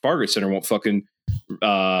Wells Fargo Center won't fucking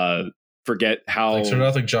forget how. Thanks for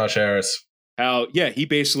nothing, Josh Harris. How he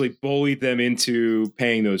basically bullied them into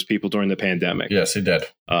paying those people during the pandemic. Yes, he did.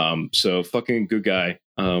 So fucking good guy.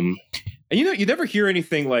 And you never hear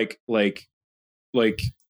anything like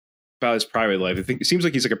about his private life. I think it seems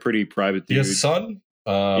like he's like a pretty private dude. His son.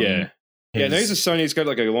 Yeah. Now he's a son. He's got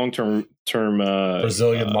like a long-term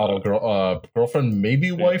Brazilian model girlfriend,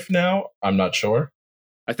 maybe wife now. I'm not sure.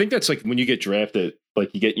 I think that's like when you get drafted,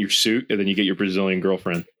 like you get your suit and then you get your Brazilian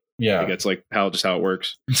girlfriend. I Yeah, think that's like how it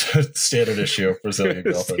works. standard issue Brazilian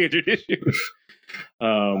girlfriend. Standard issue.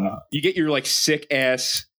 You get your like sick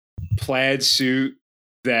ass plaid suit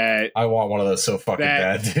that I want one of those so fucking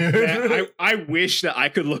bad, dude. I wish that I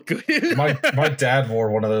could look good in. my dad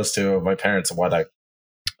wore one of those too at my parents' wedding.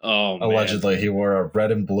 Oh, man. Allegedly, he wore a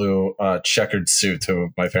red and blue checkered suit to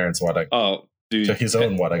my parents' wedding. Oh, dude. To his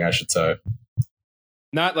own wedding, I should say.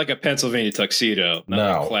 Not like a Pennsylvania tuxedo. Not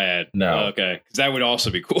No. like plaid. No. Oh, okay. Because that would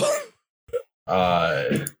also be cool.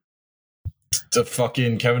 To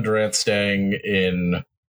fucking Kevin Durant staying in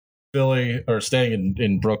Philly or staying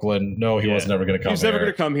in Brooklyn. No, he was never going to come. He's never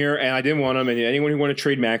going to come here, and I didn't want him. And anyone who want to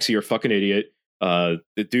trade Maxey, you're a fucking idiot. The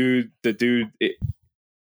dude.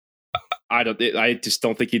 I just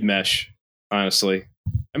don't think he'd mesh. Honestly,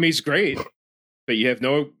 I mean he's great, but you have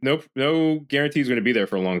no guarantee he's going to be there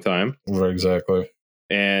for a long time. Exactly.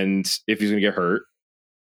 And if he's going to get hurt,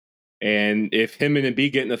 and if him and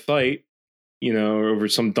Embiid get in a fight, over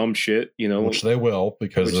some dumb shit, Which they will,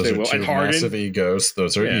 because those are two massive egos.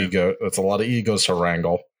 Those are ego. That's a lot of egos to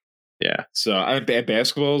wrangle. Yeah. So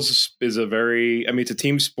basketball is a very, it's a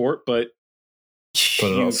team sport, but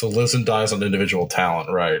it also lives and dies on individual talent,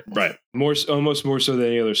 right? Right. Almost more so than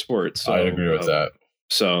any other sport. So, I'd agree with that.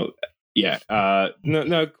 So yeah.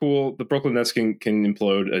 No, cool. The Brooklyn Nets can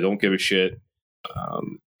implode. I don't give a shit.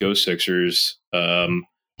 Go Sixers. I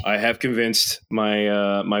have convinced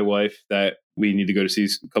my wife that we need to go to see a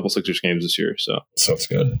couple Sixers games this year. So sounds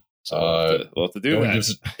good. So we'll have to do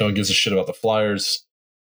that. No one gives a shit about the Flyers.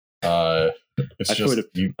 It's I just put a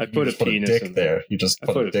put a penis dick in there. You just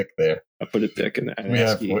put a dick there. I put a dick in there. We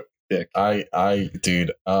have dick.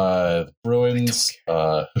 Dude. Bruins.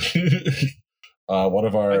 One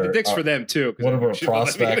of our the dicks for them too. One of our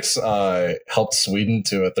prospects helped Sweden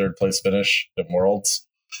to a third place finish in Worlds,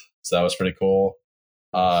 so that was pretty cool.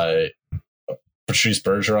 Patrice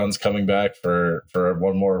Bergeron's coming back for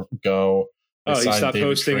one more go. He stopped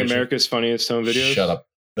hosting America's Funniest Home Videos. Shut up.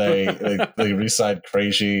 They re-signed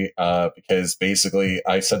Crazy because basically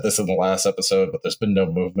I said this in the last episode, but there's been no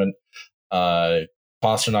movement.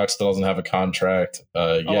 Pasternak still doesn't have a contract.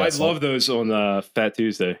 I love those on Fat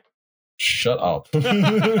Tuesday. Shut up.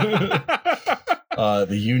 The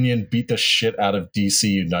Union beat the shit out of DC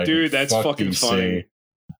United. Dude, that's Fuck fucking DC.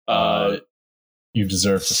 funny. You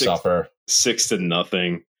deserve to suffer.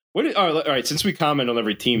 6-0. All right, since we comment on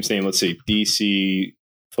every team's name, let's see. DC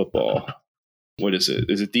football. What is it?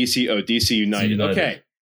 Is it DC? Oh, DC United. Okay.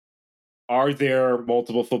 Are there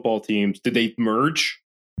multiple football teams? Did they merge?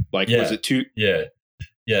 Was it two? Yeah.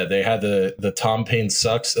 They had the Tom Paine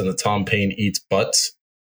sucks and the Tom Paine eats butts.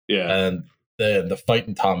 Yeah. And the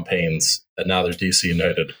fighting Tom Paines, and now they're DC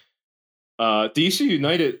United. DC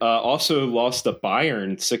United also lost to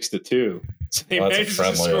Bayern 6-2. So they managed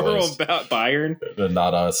to score about Bayern, but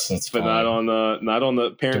not us. That's but fine. not on the.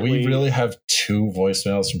 Apparently, do we really have 2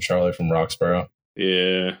 voicemails from Charlie from Roxborough?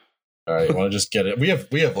 Yeah. All right, you want to just get it? We have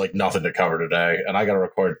like nothing to cover today, and I got to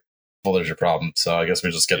record. Well, there's your problem. So I guess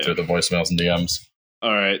we just get through the voicemails and DMs.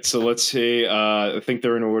 All right, so let's see. I think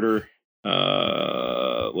they're in order.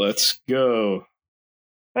 Let's go.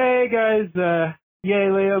 Hey guys, yay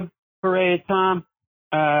Liam, hooray Tom.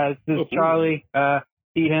 This is Charlie.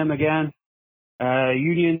 See him again.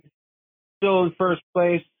 Union still in first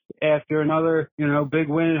place after another, big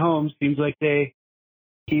win at home. Seems like they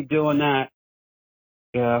keep doing that.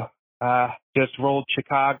 Yeah. Just rolled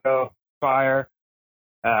Chicago Fire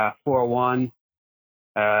 4-1.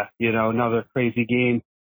 Another crazy game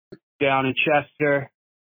down in Chester.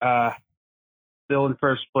 Still in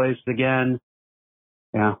first place again.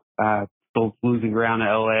 Still losing ground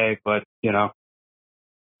to LA, but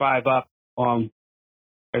 5 up on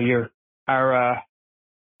our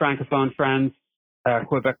francophone friends,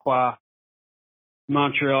 Quebecois.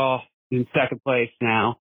 Montreal in second place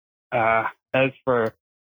now. As for,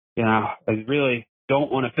 I really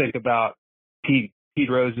don't want to think about Pete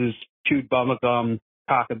Rose's chewed bubblegum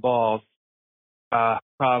cock and balls.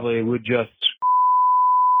 Probably would just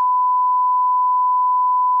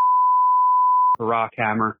a rock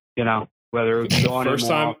hammer, whether it's on first him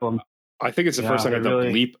time, or off him. I think it's the first time I got to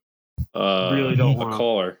bleep really don't a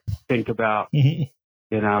caller. Think about, his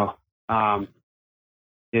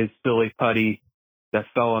silly putty that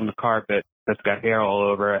fell on the carpet that's got hair all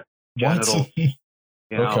over it. Genitals. Okay.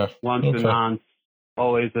 Once a nonce,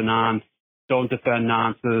 always a nonce. Don't defend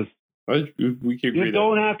nonces. We can You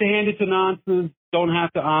don't have to hand it to nonces. Don't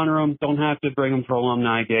have to honor them. Don't have to bring them for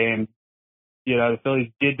alumni games. The Phillies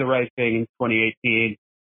did the right thing in 2018.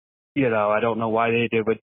 I don't know why they did,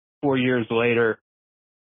 but 4 years later,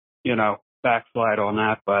 backslide on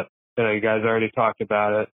that. But you guys already talked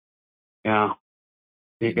about it. You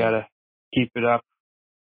got to keep it up.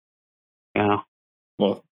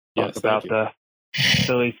 Well, yes, talk about the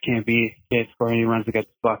Phillies can't score any runs against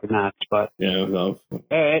the fucking Nats, but no.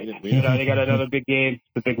 Hey, they got another big game.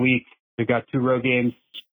 It's a big week. They got 2 road games.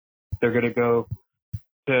 They're gonna go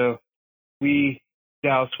to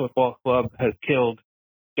Dallas Football Club has killed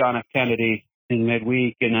John F. Kennedy in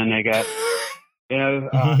midweek, and then they got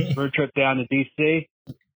road trip down to DC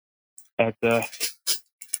at the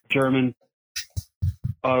German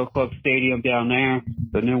Auto Club Stadium down there,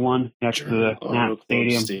 the new one next to the Nat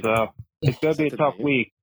Stadium. So it's going to be a tough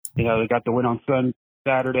week. They got the win on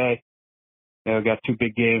Saturday. They got 2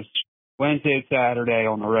 big games, Wednesday and Saturday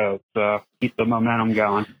on the road. So keep the momentum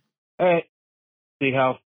going. All right. See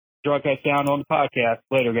how drunk I sound on the podcast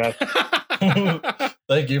later, guys.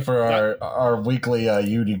 Thank you for our weekly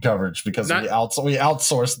Union coverage because we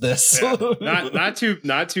outsourced this.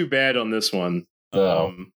 not too bad on this one.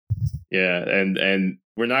 Yeah, and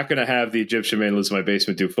we're not going to have the Egyptian man lives in my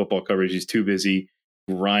basement do football coverage. He's too busy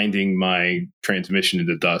grinding my transmission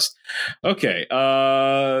into dust. Okay,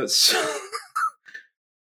 so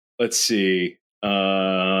let's see.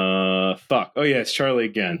 Fuck. Oh yeah, it's Charlie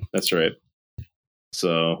again. That's right.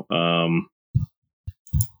 So,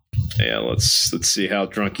 yeah, let's see how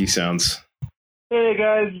drunk he sounds. Hey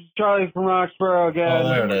guys, it's Charlie from Roxborough again. Oh,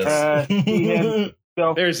 there it is.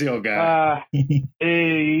 So, there's the old guy.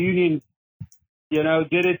 Union,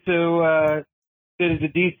 did it to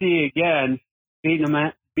DC again, beating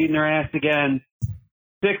their ass again,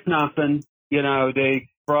 6-0. They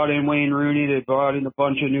brought in Wayne Rooney. They brought in a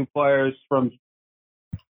bunch of new players from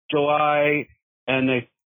July, and they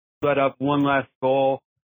let up one last goal.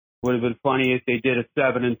 Would have been funny if they did a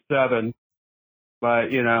 7-7, but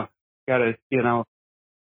gotta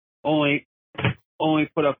only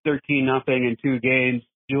put up 13-0 in 2 games.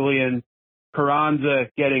 Julian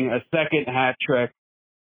Carranza getting a second hat trick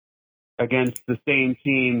against the same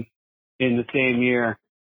team in the same year.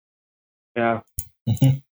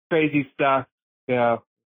 Crazy stuff. Big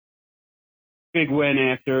win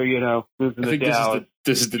after losing to Dallas.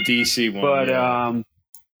 This is the DC one. But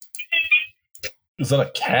is that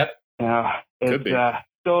a cat? It's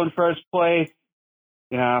still in first place.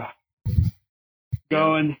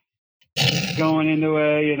 Going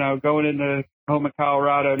into home of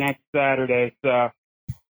Colorado next Saturday. So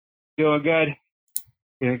doing good.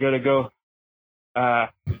 You're gonna go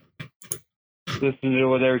listen to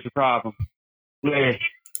what there's a problem. Later.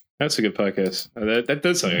 That's a good podcast. That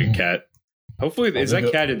does sound like a cat. Hopefully, is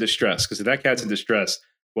that cat in distress? Because if that cat's in distress,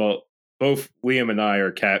 well, both Liam and I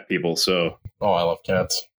are cat people. So I love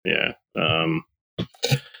cats. Yeah. I'm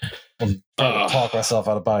trying to talk myself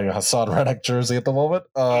out of buying a Hassan Reddick jersey at the moment.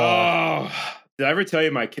 Did I ever tell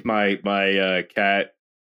you my cat?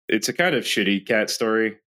 It's a kind of shitty cat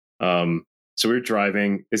story. So we were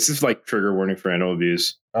driving. This is like trigger warning for animal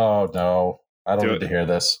abuse. Oh no, I don't need to hear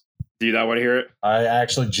this. Do you not want to hear it? I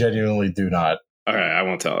actually genuinely do not. Okay, I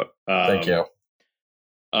won't tell it. Thank you.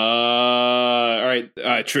 All right.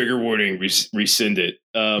 Trigger warning. Rescind it.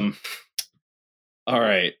 All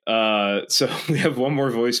right. So we have one more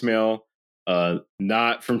voicemail.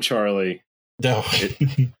 Not from Charlie. No.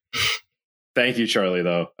 Thank you, Charlie,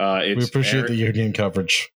 though. We appreciate the Union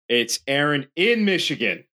coverage. It's Aaron in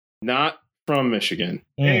Michigan, not from Michigan.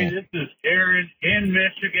 Hey, this is Aaron in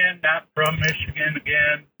Michigan, not from Michigan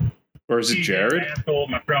again. Or is it Jared? Asshole,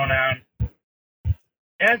 my pronoun.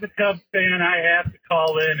 as a Cubs fan, I have to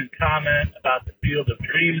call in and comment about the Field of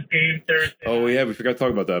Dreams game Thursday. Oh yeah, we forgot to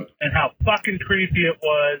talk about that. And how fucking creepy it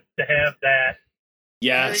was to have that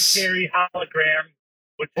Yes. Harry Carey hologram,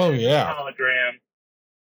 which Oh, is yeah. a hologram,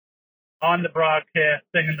 on the broadcast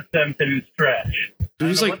singing the 7th inning stretch. It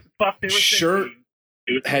was I don't know like what the fuck they were shirt thinking.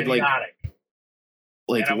 It was had, like, idiotic.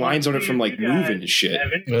 Like And I lines wanna on it see from if like you guys moving and shit.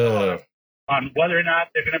 have any thoughts on whether or not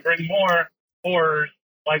they're going to bring more horrors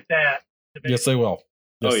like that. To Yes, they will.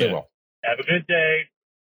 Yes, Oh, they yeah. will. Have a good day.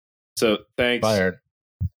 So thanks. Fired.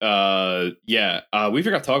 We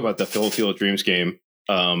forgot to talk about the Field of Dreams game,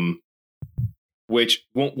 which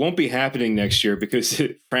won't be happening next year because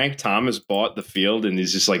Frank Thomas bought the field and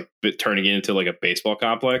is just like turning it into like a baseball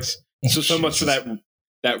complex. So much for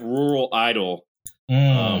that rural idol.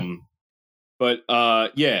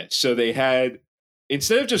 So they had,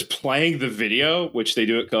 instead of just playing the video, which they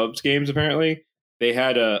do at Cubs games apparently, they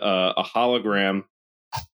had a hologram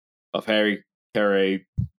of Harry Carey,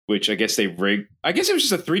 which I guess they rigged. I guess it was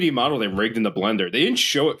just a 3D model they rigged in the blender. They didn't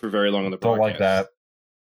show it for very long on the Don't broadcast. like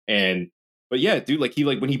that. But yeah, dude, like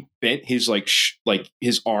when he bent his like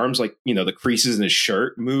his arms, like, you know, the creases in his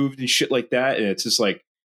shirt moved and shit like that, and it's just like,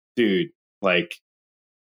 dude, like,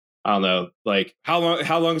 I don't know, like how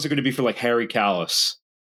long is it going to be for like Harry Callis?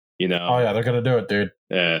 You know? Oh yeah, they're gonna do it, dude.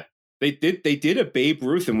 Yeah, they did a Babe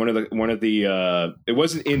Ruth in one of the. It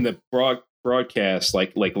wasn't in the broadcast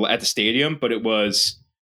like at the stadium, but it was,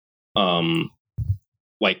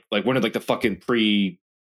 like one of like the fucking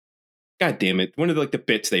God damn it, one of the, like the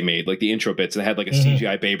bits they made, like the intro bits, that had like a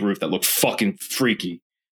CGI Babe Ruth that looked fucking freaky.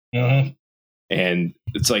 And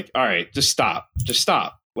it's like, all right, just stop.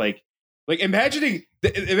 Like imagine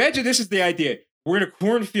this is the idea. We're in a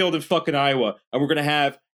cornfield in fucking Iowa, and we're gonna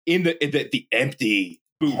have in the empty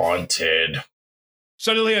booth, Haunted.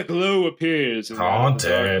 suddenly a glow appears in the Haunted.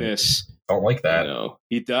 darkness. Don't like that. You know,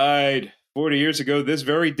 he died 40 years ago this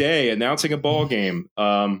very day, announcing a ball game.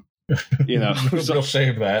 You know, Real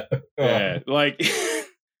shame that. yeah,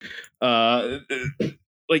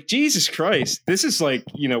 like Jesus Christ, this is like,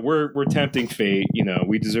 you know, we're tempting fate. You know,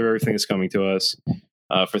 we deserve everything that's coming to us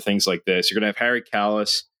for things like this. You're gonna have Harry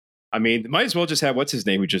Callis. I mean, might as well just have what's his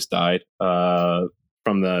name who just died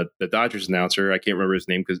from the Dodgers announcer. I can't remember his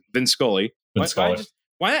name because Vin Scully.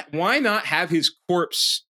 Why not have his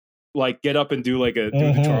corpse like get up and do like do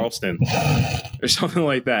the Charleston or something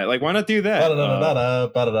like that? Like, why not do that?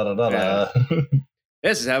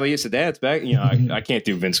 This is how we used to dance back. You know, I can't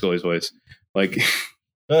do Vin Scully's voice. Like, it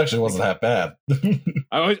actually wasn't that bad.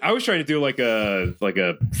 I was trying to do like a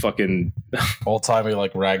fucking old timey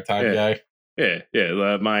like ragtime guy.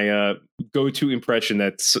 Yeah. My go-to impression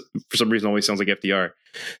that's for some reason always sounds like FDR.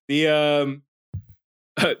 The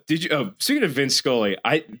did you? Speaking of Vince Scully,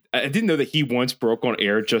 I didn't know that he once broke on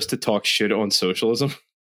air just to talk shit on socialism.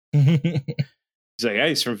 He's like, yeah,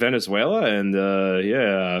 he's from Venezuela, and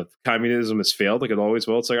communism has failed like it always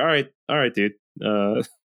will. It's like, all right, dude.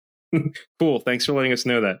 Cool. Thanks for letting us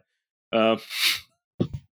know that.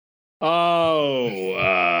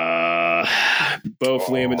 Both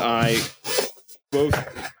Liam and I both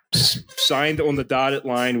signed on the dotted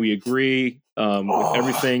line. We agree with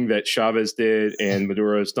everything that Chavez did and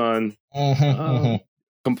Maduro has done.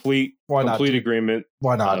 Complete agreement.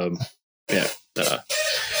 Why not?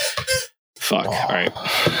 Fuck. All right.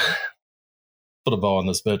 Put a bow on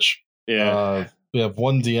this bitch. Yeah. We have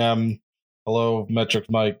one DM. Hello, Metric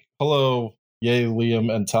Mike. Hello, Yay,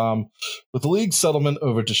 Liam, and Tom. With the league settlement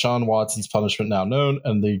over Deshaun Watson's punishment now known,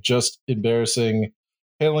 and the just embarrassing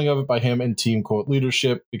handling of it by him and team quote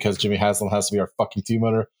leadership, because Jimmy Haslam has to be our fucking team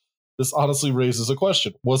owner, this honestly raises a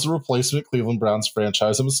question. Was the replacement Cleveland Browns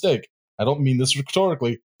franchise a mistake? I don't mean this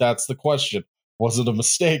rhetorically. That's the question. Was it a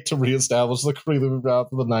mistake to reestablish the Cleveland Browns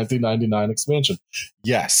for the 1999 expansion?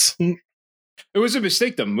 Yes. It was a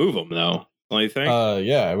mistake to move them, though. What do you think?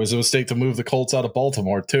 Yeah, it was a mistake to move the Colts out of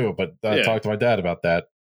Baltimore too. But I talked to my dad about that.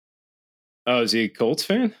 Oh, is he a Colts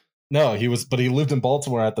fan? No, he was, but he lived in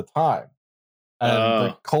Baltimore at the time. And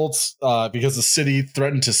the Colts, because the city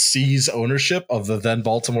threatened to seize ownership of the then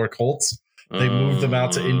Baltimore Colts, they moved them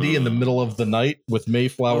out to Indy in the middle of the night with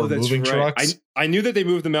Mayflower moving trucks. I knew that they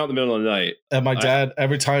moved them out in the middle of the night. And my dad,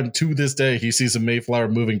 every time to this day, he sees a Mayflower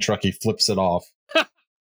moving truck, he flips it off.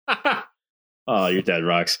 Oh, your dad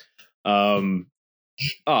rocks. Oh,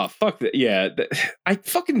 fuck that. Yeah. I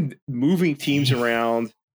fucking moving teams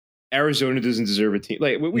around. Arizona doesn't deserve a team.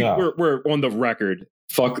 Like we're on the record.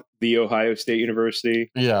 Fuck the Ohio State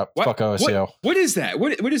University. Yeah. Fuck OSU. What is that?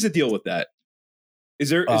 What is the deal with that? Is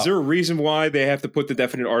there a reason why they have to put the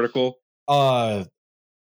definite article?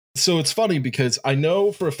 So it's funny because I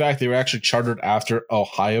know for a fact they were actually chartered after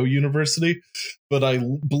Ohio University, but I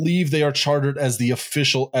believe they are chartered as the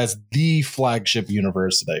flagship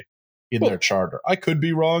university in their charter. I could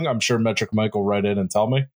be wrong. I'm sure Metric Mike will write in and tell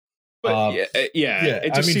me. But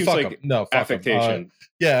it just seems like affectation.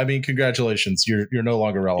 Yeah, I mean, congratulations. You're no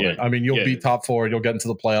longer relevant. Yeah. I mean, you'll be top 4, you'll get into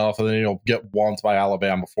the playoff, and then you'll get whomped by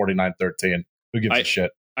Alabama 49-13. Who gives a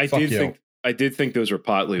shit? I did think those were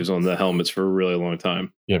pot leaves on the helmets for a really long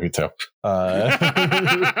time. Yeah, me too.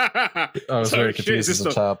 I was very confused at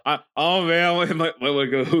the top. Oh man, I might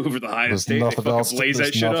go over the Ohio State. Nothing else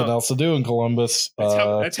to do in Columbus.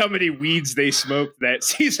 That's how many weeds they smoked that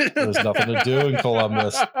season. There's nothing to do in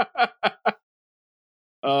Columbus.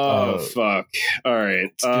 Fuck. All right.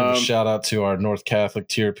 Let's give a shout out to our North Catholic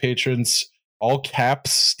tier patrons. All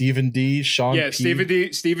caps, Stephen D, Sean P.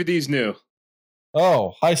 Stephen D's new.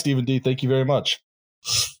 Oh, hi, Stephen D. Thank you very much.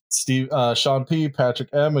 Sean P, Patrick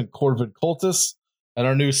M, and Corvid Coltis, and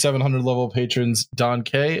our new 700 level patrons, Don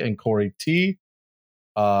K and Corey T.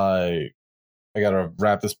 I gotta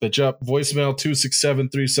wrap this bitch up. Voicemail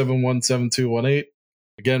 267-371-7218.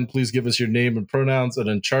 Again, please give us your name and pronouns, and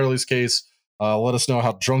in Charlie's case, let us know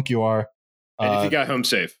how drunk you are. And if you got home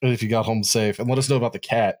safe. And let us know about the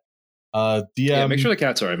cat. DM. Yeah, make sure the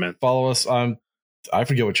cat's all right, man. Follow us. I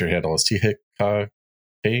forget what your handle is.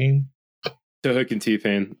 T-Hick-Pain? To Hook and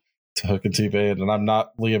T-Pain. And I'm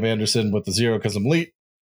not Liam Anderson with the 0 because I'm late.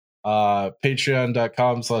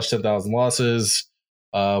 Patreon.com/10,000 losses.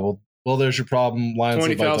 Well, there's your problem.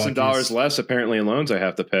 $20,000 less apparently in loans I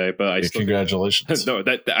have to pay, but I still congratulations. No,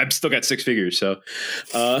 I've still got 6 figures. So,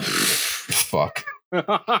 fuck.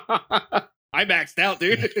 I maxed out,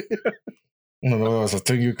 dude. I don't know, that was a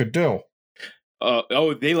thing you could do.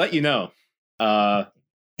 They let you know.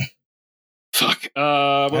 Fuck.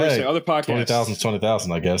 What was the other podcast? 20,000 is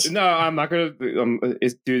 20,000, I guess. No, I'm not gonna.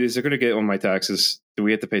 Is it gonna get on my taxes? Do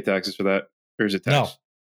we have to pay taxes for that, or is it tax? No.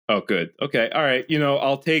 Oh, good. Okay. All right.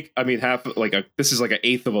 I'll take. I mean, half. This is like an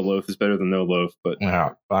eighth of a loaf is better than no loaf. But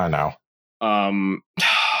yeah, I know.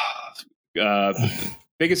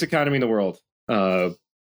 Biggest economy in the world. Folks.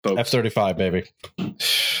 F-35, baby.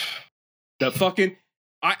 The fucking.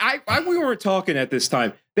 We weren't talking at this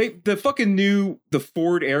time. The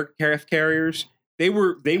Ford aircraft carriers, they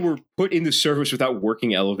were put into service without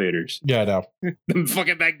working elevators. Yeah, I know. The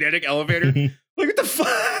fucking magnetic elevator. Like, what the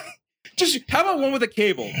fuck? Just how about one with a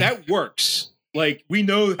cable? That works. Like, we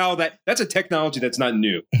know how that's a technology that's not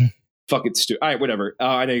new. Fucking stupid. All right, whatever.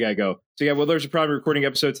 I know you gotta go. So yeah, well, there's a private recording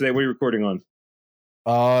episode today. What are you recording on?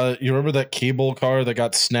 You remember that cable car that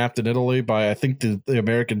got snapped in Italy by, I think, the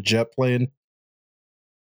American jet plane?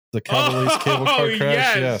 The Cavaliers cable car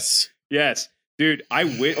crash? Yes. Dude, I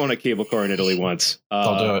went on a cable car in Italy once.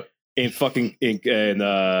 I'll do it. In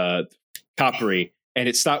Capri. And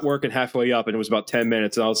it stopped working halfway up, and it was about 10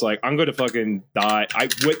 minutes. And I was like, I'm going to fucking die.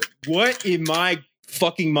 What in my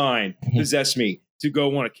fucking mind possessed me to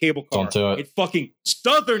go on a cable car in fucking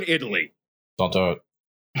southern Italy? Don't do it.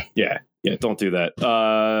 Yeah, don't do that.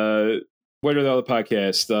 What are the other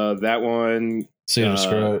podcasts? That one. See you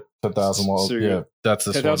screw it. 10,000 losses. Yeah, that's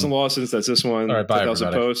this 10,000 losses. That's this one. All right, bye,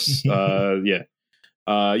 10,000 posts. Yeah.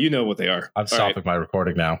 You know what they are. I'm stopping my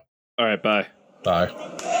recording now. All right, bye.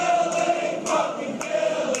 Bye.